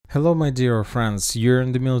Hello my dear friends, you're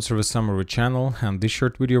in the Military Summary channel, and this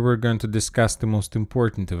short video we're going to discuss the most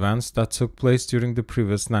important events that took place during the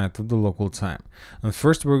previous night of the local time. And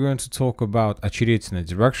first we're going to talk about Очеретино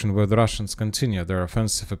direction, where the Russians continue their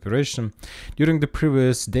offensive operation. During the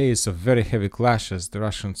previous days of very heavy clashes, the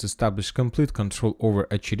Russians established complete control over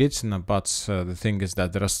Очеретино, but the thing is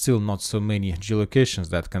that there are still not so many geolocations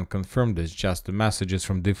that can confirm this, just the messages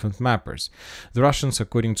from different mappers. The Russians,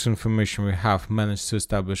 according to information we have, managed to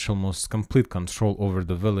establish almost complete control over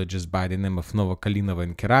the villages by the name of Novokalinovo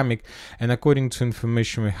and Keramik, and according to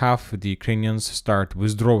information we have, the Ukrainians start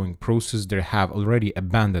withdrawing process. They have already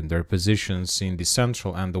abandoned their positions in the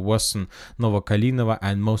central and the western Novokalinovo,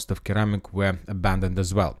 and most of Keramik were abandoned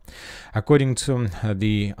as well. According to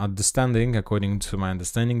my understanding,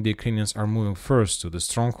 the Ukrainians are moving first to the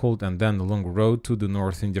stronghold and then along the road to the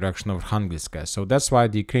north in direction of Arhangelsk. So that's why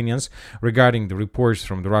the Ukrainians, regarding the reports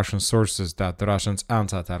from the Russian sources that the Russians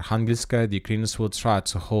entered Arhangelsk, the Ukrainians will try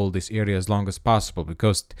to hold this area as long as possible,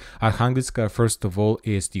 because Arhangelsk, first of all,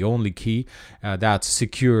 is the only key that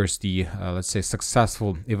secures the, let's say,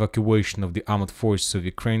 successful evacuation of the armed forces of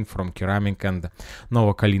Ukraine from Keramik and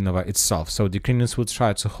Novokalinovo itself. So the Ukrainians will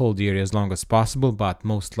try to hold the area as long as possible, but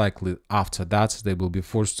most likely after that they will be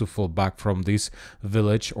forced to fall back from this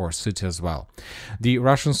village or city as well. The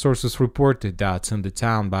Russian sources reported that in the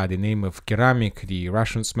town by the name of Keramik, the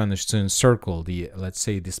Russians managed to encircle the, let's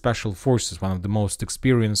say, the special forces, one of the most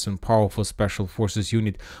experienced and powerful special forces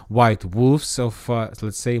unit, White Wolves of,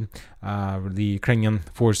 let's say, the Ukrainian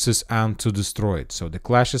forces, and to destroy it. So the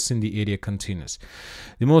clashes in the area continues.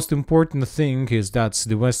 The most important thing is that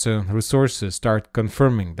the Western resources start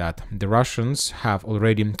confirming that the Russians have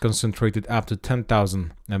already concentrated up to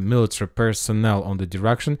 10,000 military personnel on the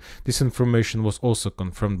direction. This information was also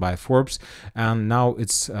confirmed by Forbes, and now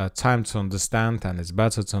it's time to understand, and it's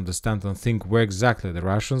better to understand and think where exactly the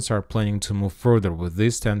Russians are planning to move further with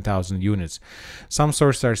these 10,000 units. Some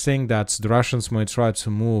sources are saying that the Russians may try to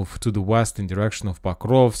move to the west in direction of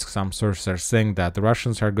Pokrovsk. Some sources are saying that the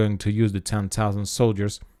Russians are going to use the 10,000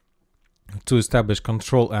 soldiers to establish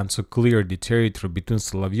control and to clear the territory between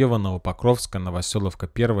Solovyevo, Novopokrovsk, Novoselovka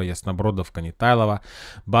I, Yasnobrodovka, Nitailova.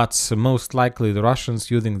 But most likely the Russians,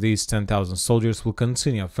 using these 10,000 soldiers, will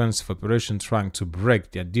continue offensive operation trying to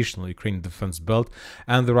break the additional Ukrainian defense belt,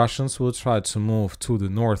 and the Russians will try to move to the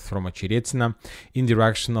north from Очеретино in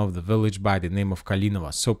direction of the village by the name of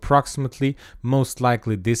Kalinovo. So approximately, most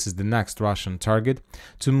likely this is the next Russian target,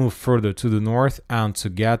 to move further to the north and to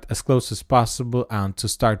get as close as possible and to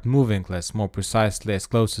start moving, more precisely, as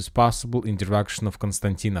close as possible in direction of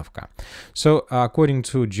Konstantinovka. So according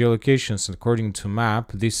to geolocations, according to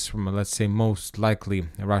map, this is from, let's say, most likely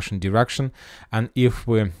Russian direction. And if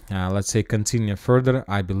we let's say continue further,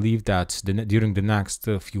 I believe that during the next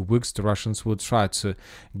few weeks the Russians will try to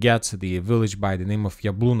get the village by the name of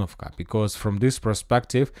Yablunovka, because from this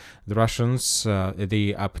perspective the Russians,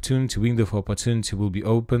 the window of opportunity will be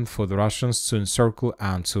open for the Russians to encircle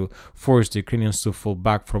and to force the Ukrainians to fall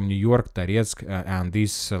back from New York, Toretsk, and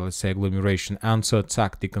this, let's say, agglomeration, and to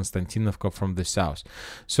attack the Konstantinovka from the south.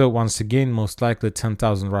 So once again, most likely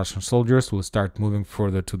 10,000 Russian soldiers will start moving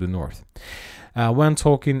further to the north. When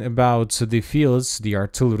talking about the fields, the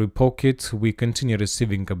artillery pocket, we continue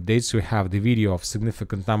receiving updates. We have the video of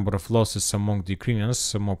significant number of losses among the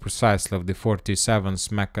Ukrainians, more precisely of the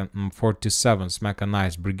 47th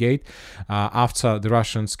Mechanized Brigade. After the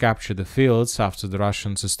Russians captured the fields, after the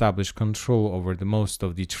Russians established control over the most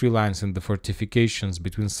of the tree lines and the fortifications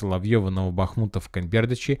between Solovyevo, Novobakhmutovka and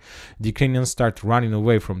Berdichi, the Ukrainians start running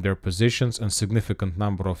away from their positions, and significant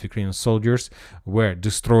number of Ukrainian soldiers were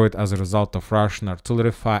destroyed as a result of Russian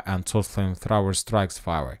artillery fire and flamethrower strikes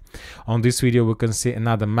fire. On this video we can see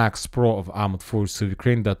another Max Pro of armed forces of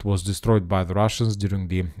Ukraine that was destroyed by the Russians during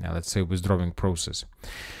the, let's say, withdrawing process.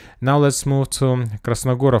 Now let's move to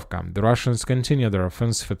Krasnogorovka. The Russians continue their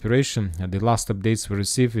offensive operation. The last updates we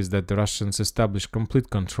receive is that the Russians established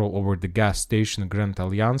complete control over the gas station Grand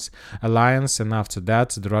Alliance, and after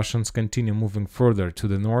that the Russians continue moving further to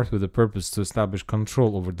the north with the purpose to establish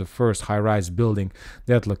control over the first high-rise building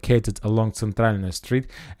that located along Centralny Street,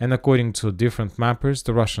 and according to different mappers,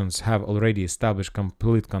 the Russians have already established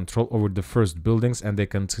complete control over the first buildings, and they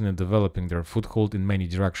continue developing their foothold in many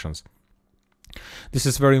directions. This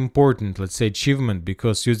is very important, let's say, achievement,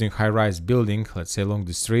 because using high-rise building, let's say along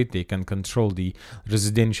the street, they can control the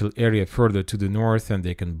residential area further to the north, and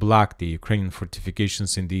they can block the Ukrainian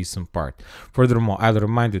fortifications in the eastern part. Furthermore, I'll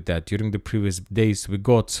remind you that during the previous days we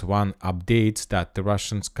got one update that the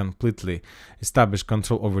Russians completely established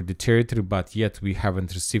control over the territory, but yet we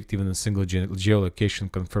haven't received even a single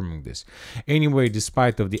geolocation confirming this. Anyway,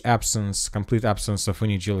 despite of the complete absence of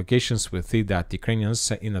any geolocations, we see that the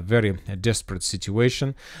Ukrainians are in a very desperate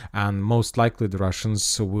situation, and most likely the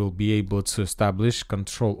Russians will be able to establish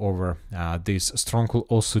control over this stronghold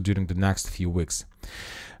also during the next few weeks.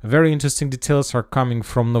 Very interesting details are coming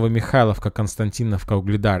from Novomikhailivka, Konstantinovka,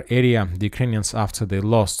 Ugledar area. The Ukrainians, after they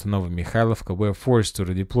lost Novomikhailivka, were forced to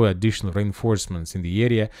redeploy additional reinforcements in the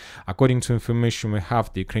area. According to information we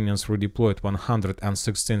have, the Ukrainians redeployed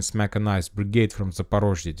 116th Mechanized Brigade from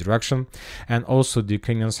Zaporozhye direction, and also the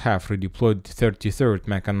Ukrainians have redeployed 33rd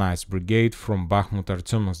Mechanized Brigade from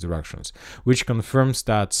Bakhmut-Artyomovsk directions, which confirms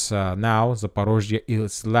that now Zaporozhye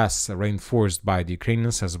is less reinforced by the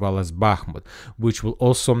Ukrainians as well as Bakhmut, which will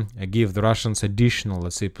also give the Russians additional,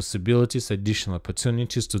 let's say, possibilities, additional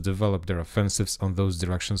opportunities to develop their offensives on those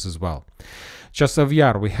directions as well. Chasiv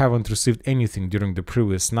Yar, we haven't received anything during the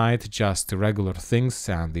previous night, just regular things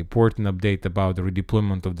and the important update about the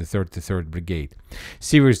redeployment of the 33rd Brigade.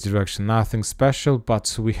 Sivers direction, nothing special,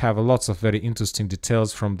 but we have lots of very interesting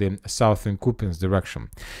details from the southern Kupiansk direction.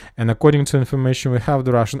 And according to information we have,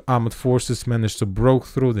 the Russian armed forces managed to break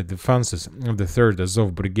through the defenses of the 3rd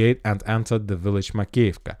Azov Brigade and entered the village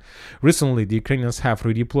Makeivka. Recently, the Ukrainians have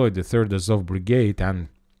redeployed the 3rd Azov Brigade, and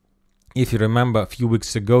if you remember, a few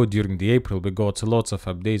weeks ago during the April, we got lots of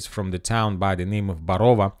updates from the town by the name of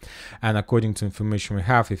Barova, and according to information we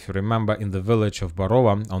have, if you remember, in the village of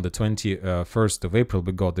Barova on the 21st of April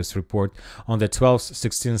we got this report. On the 12th,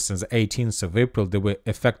 16th and 18th of April there were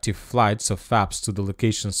effective flights of FAPs to the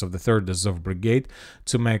locations of the 3rd Azov Brigade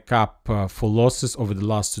to make up for losses over the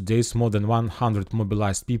last 2 days. More than 100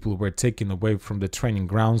 mobilized people were taken away from the training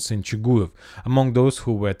grounds in Chuguyev. Among those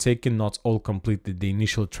who were taken, not all completed the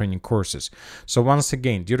initial training course. So once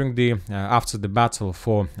again, during the after the battle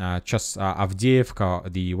for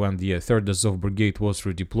Avdiivka, when the 3rd Azov Brigade was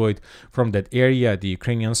redeployed from that area, the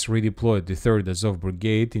Ukrainians redeployed the 3rd Azov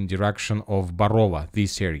Brigade in direction of Barova,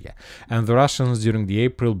 this area. And the Russians during the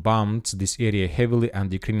April bombed this area heavily, and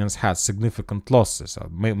the Ukrainians had significant losses,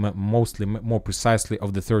 mostly, more precisely,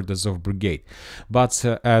 of the 3rd Azov Brigade. But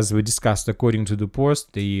as we discussed, according to the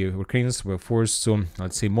post, the Ukrainians were forced to,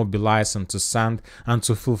 let's say, mobilize and to send and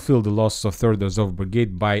to fulfill the loss of 3rd Azov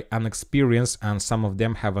Brigade by inexperience, and some of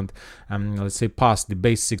them haven't, let's say, passed the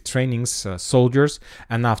basic trainings, soldiers,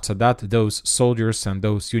 and after that those soldiers and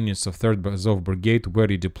those units of 3rd Azov Brigade were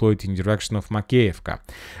redeployed in direction of Makeivka.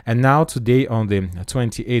 And now today, on the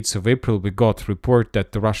 28th of April, we got report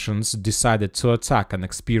that the Russians decided to attack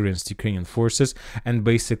inexperienced Ukrainian forces, and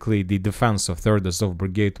basically the defense of 3rd Azov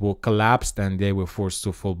Brigade will collapse and they were forced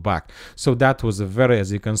to fall back. So that was a very,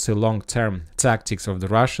 as you can see, long-term tactics of the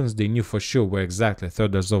Russians. They knew for sure where exactly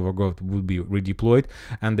 3rd Azov Brigade would be redeployed,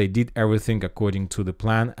 and they did everything according to the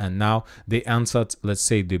plan, and now they entered, let's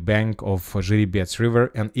say, the bank of Zherebets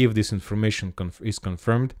River. And if this information is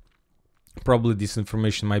confirmed, probably this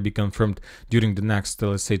information might be confirmed during the next,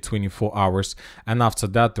 let's say, 24 hours. And after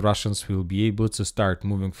that, the Russians will be able to start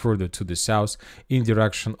moving further to the south in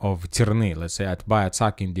direction of Terny, let's say, by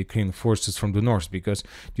attacking the Ukrainian forces from the north, because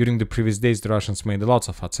during the previous days, the Russians made lots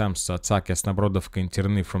of attempts to attack Yasnobrodovka and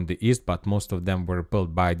Terny from the east, but most of them were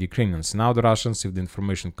repelled by the Ukrainians. Now the Russians, if the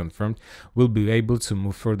information confirmed, will be able to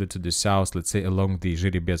move further to the south, let's say, along the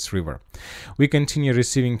Zherebets River. We continue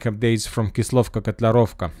receiving updates from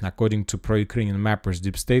Kislovka-Kotlarovka. According to pro-Ukrainian mappers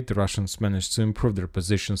Deep State, the Russians managed to improve their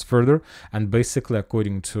positions further, and basically,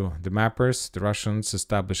 according to the mappers, the Russians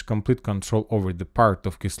established complete control over the part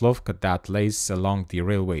of Kislovka that lays along the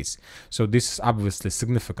railways. So this is obviously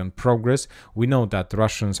significant progress. We know that the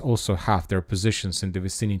Russians also have their positions in the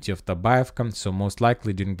vicinity of Tabaevka, so most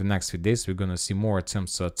likely during the next few days we're going to see more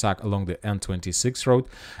attempts to attack along the N26 road,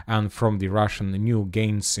 and from the Russian new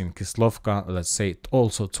gains in Kislovka, let's say,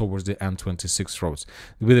 also towards the N26 roads,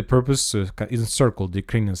 with the purpose to encircle the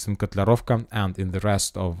Ukrainians in Kotlarovka and in the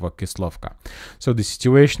rest of Kislovka. So the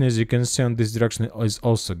situation, as you can see on this direction, is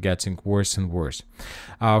also getting worse and worse.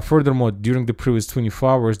 Furthermore, during the previous 24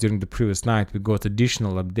 hours, during the previous night, we got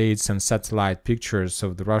additional updates and satellite pictures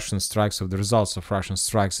of the Russian strikes, of the results of Russian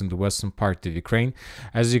strikes in the western part of Ukraine.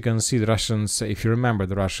 As you can see, the Russians, if you remember,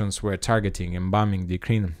 the Russians were targeting and bombing the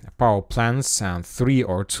Ukrainian power plants, and 3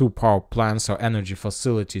 or 2 power plants or energy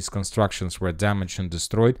facilities constructions were damaged and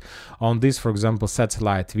destroyed. On these, for example,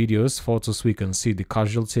 satellite videos, photos, we can see the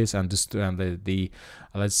casualties and the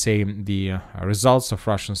let's say the results of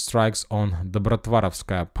Russian strikes on the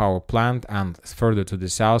Bratvarovskaya power plant, and further to the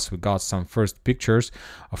south we got some first pictures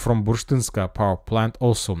from Burstynskaya power plant,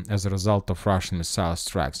 also as a result of Russian missile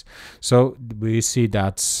strikes. So we see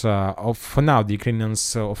that for now the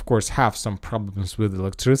Ukrainians of course have some problems with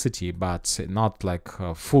electricity, but not like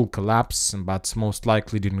full collapse, but most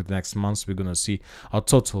likely during the next months we're gonna see a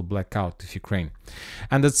total blackout of Ukraine.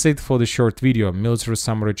 And that's it for the short video. Military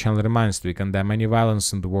Summary channel reminds we condemn any violence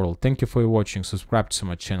in the world. Thank you for watching. Subscribe to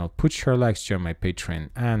my channel, put your likes, join my Patreon,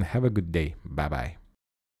 and have a good day. Bye bye.